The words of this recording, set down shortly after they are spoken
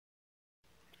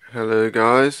Hello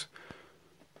guys,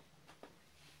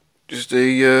 just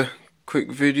a quick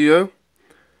video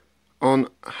on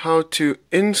how to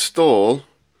install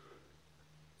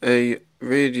a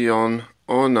Radeon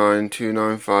R9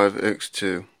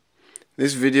 295X2.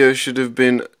 This video should have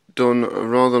been done a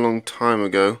rather long time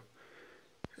ago,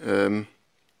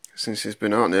 since it's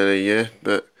been out nearly a year,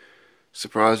 but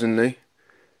surprisingly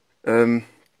no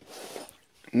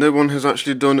one has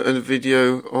actually done a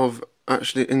video of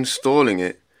actually installing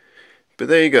it. But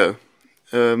there you go.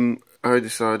 I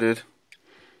decided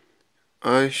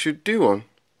I should do one.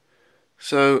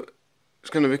 So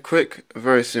it's going to be quick,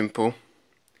 very simple.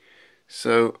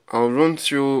 So I'll run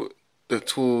through the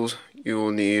tools you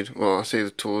will need. Well, I say the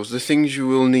tools, the things you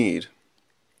will need.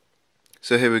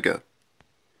 So here we go.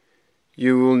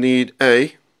 You will need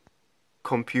a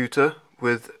computer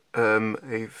with a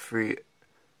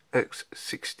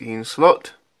 3x16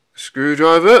 slot,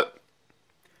 screwdriver,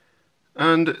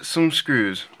 and some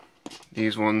screws.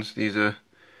 These are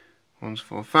ones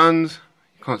for fans.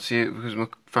 You can't see it because my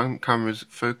camera's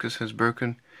focus has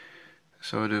broken,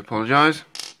 so I do apologise.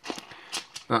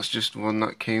 That's just one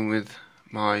that came with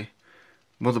my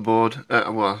motherboard,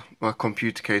 well, my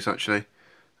computer case actually,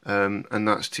 and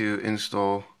that's to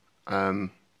install. It's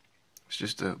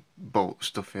just a bolt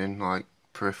stuff in, like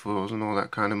peripherals and all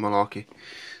that kind of malarkey.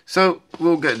 So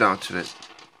we'll get down to it.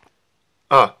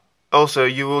 Also,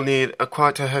 you will need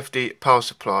quite a hefty power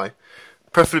supply,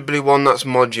 preferably one that's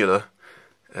modular.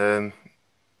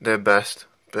 They're best,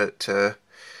 but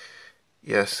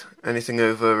yes, anything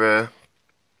over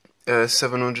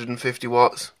 750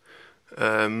 watts,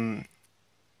 that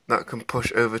can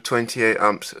push over 28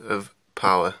 amps of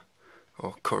power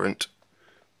or current.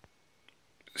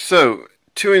 So,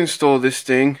 to install this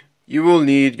thing, you will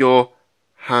need your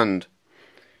hand.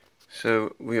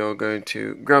 So we are going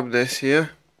to grab this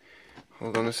here.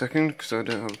 Hold on a second, because I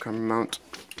don't have a camera mount.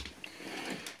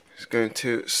 Just going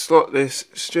to slot this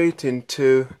straight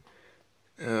into.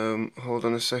 Hold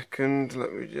on a second.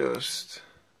 Let me just.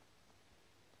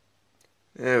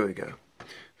 There we go. I'm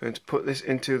going to put this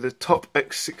into the top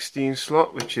X16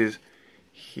 slot, which is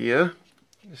here.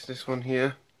 It's this one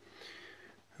here.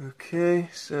 Okay,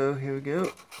 so here we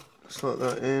go. Slot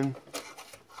that in.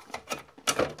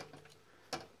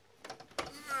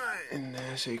 Right in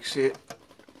there, so you can see it.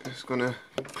 Just gonna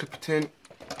clip it in.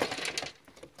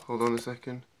 Hold on a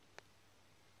second.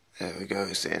 There we go,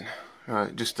 it's in.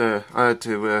 Right, just I had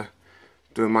to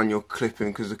do a manual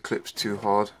clipping because the clip's too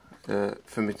hard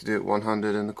for me to do it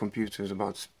one-handed, and the computer is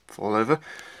about to fall over.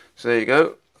 So there you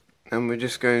go. And we're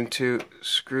just going to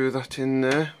screw that in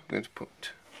there. I'm going to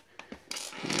put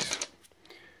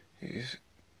these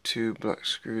two black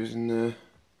screws in there.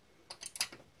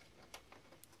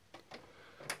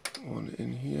 One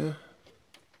in here.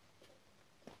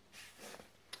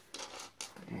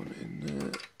 One in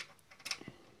there.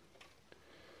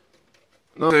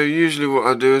 So usually what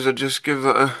I do is I just give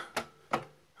that a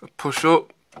push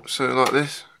up, so like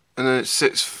this, and then it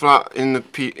sits flat in the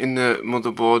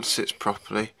motherboard, sits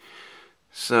properly.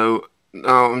 So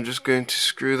now I'm just going to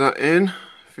screw that in.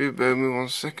 If you bear with me 1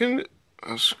 second,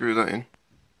 I'll screw that in.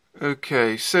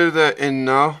 Okay, so they're in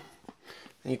now.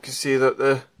 You can see that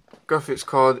the graphics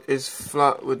card is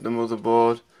flat with the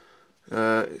motherboard.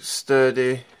 It's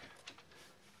sturdy.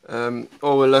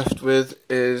 All we're left with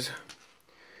is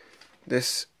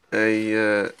this,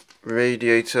 a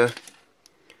radiator.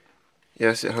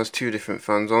 Yes, it has two different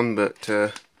fans on, but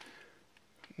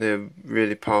they're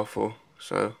really powerful,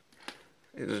 so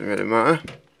it doesn't really matter.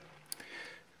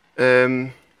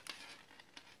 And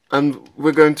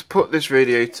we're going to put this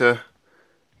radiator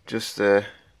just there.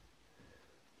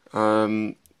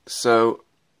 So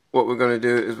what we're going to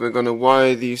do is we're going to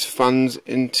wire these fans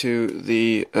into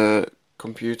the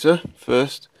computer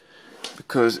first,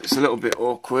 because it's a little bit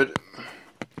awkward.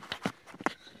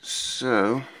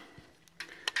 So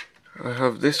I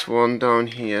have this one down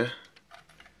here,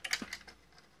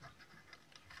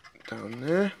 down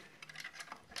there,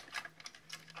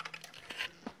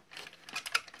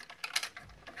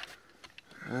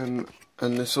 and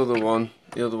this other one,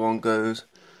 the other one goes,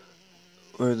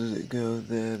 where does it go?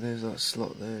 There's that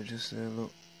slot there, just there,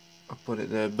 look, I put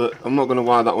it there, but I'm not going to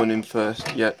wire that one in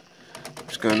first yet. I'm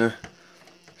just going to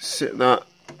sit that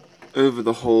over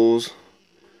the holes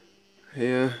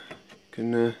here. You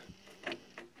can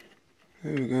there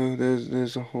we go,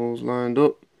 there's the holes lined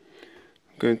up.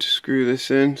 I'm going to screw this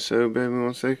in, so bear with me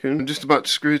 1 second. I'm just about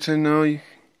to screw it in now.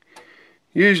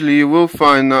 Usually you will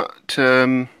find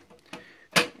that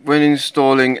when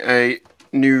installing a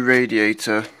new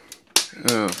radiator,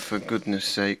 oh for goodness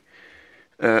sake,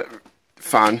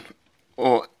 fan,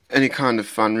 or any kind of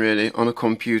fan really on a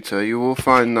computer, you will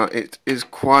find that it is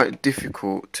quite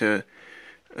difficult to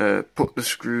put the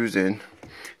screws in.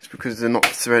 It's because they're not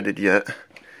threaded yet,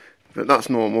 but that's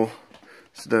normal,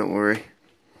 so don't worry.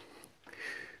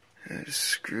 Just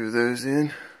screw those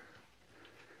in.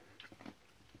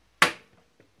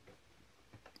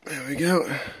 There we go.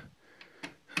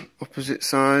 Opposite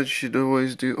sides, should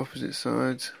always do opposite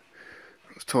sides.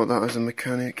 I was taught that as a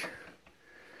mechanic.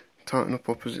 Tighten up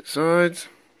opposite sides.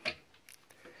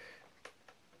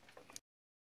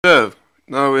 So,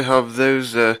 now we have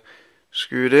those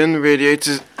screwed in, the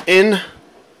radiators in.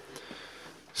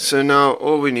 So now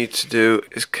all we need to do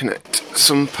is connect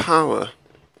some power.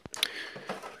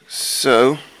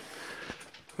 So,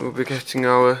 we'll be getting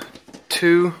our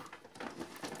two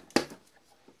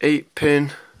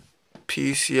 8-pin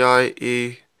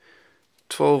PCIe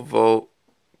 12-volt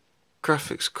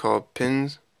graphics card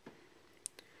pins,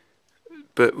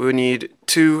 but we need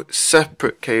two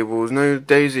separate cables, no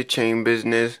daisy chain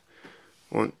business.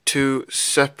 We want two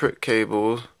separate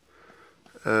cables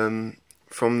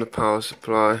from the power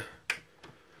supply.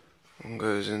 One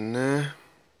goes in there,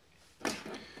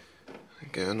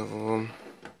 get another one,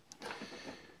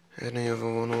 any other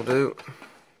one will do.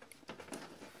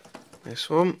 This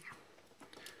one,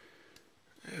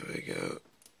 there we go.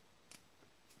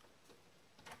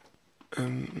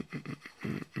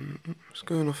 What's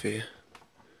going off here?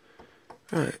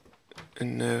 Right,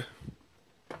 and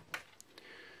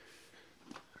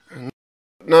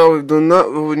now we've done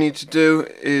that, what we need to do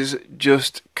is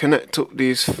just connect up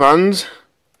these fans.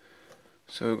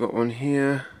 So we've got one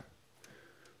here.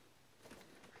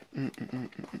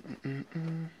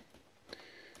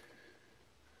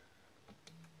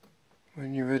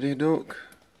 When you're ready, Duck.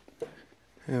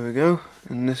 Here we go,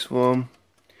 and this one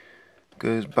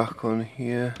goes back on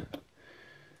here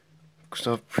because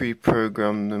I've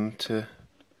pre-programmed them to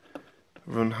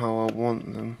run how I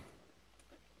want them.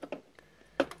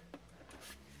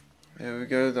 There we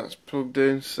go, that's plugged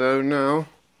in. So now,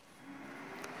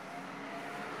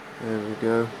 there we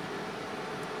go,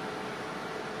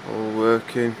 all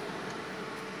working.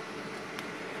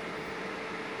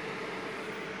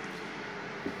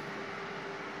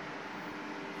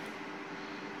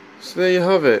 So there you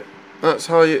have it. That's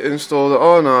how you install the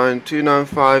R9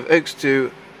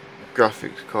 295X2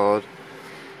 graphics card.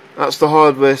 That's the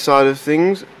hardware side of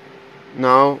things.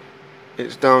 Now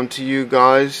it's down to you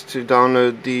guys to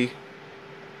download the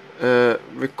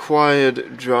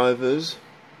required drivers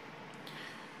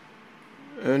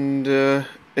and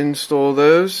install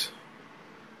those.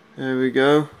 There we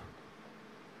go.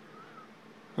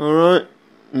 Alright,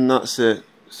 and that's it.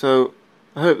 So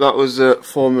I hope that was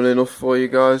formal enough for you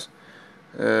guys.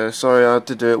 Sorry I had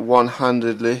to do it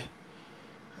one-handedly.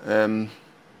 I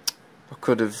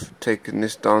could have taken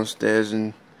this downstairs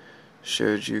and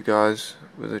showed you guys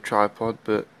with a tripod,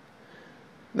 but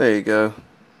there you go.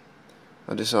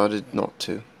 I decided not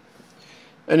to.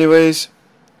 Anyways,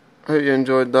 I hope you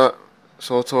enjoyed that,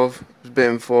 sort of. It was a bit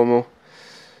informal.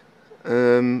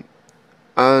 And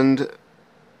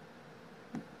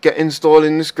get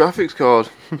installing this graphics card.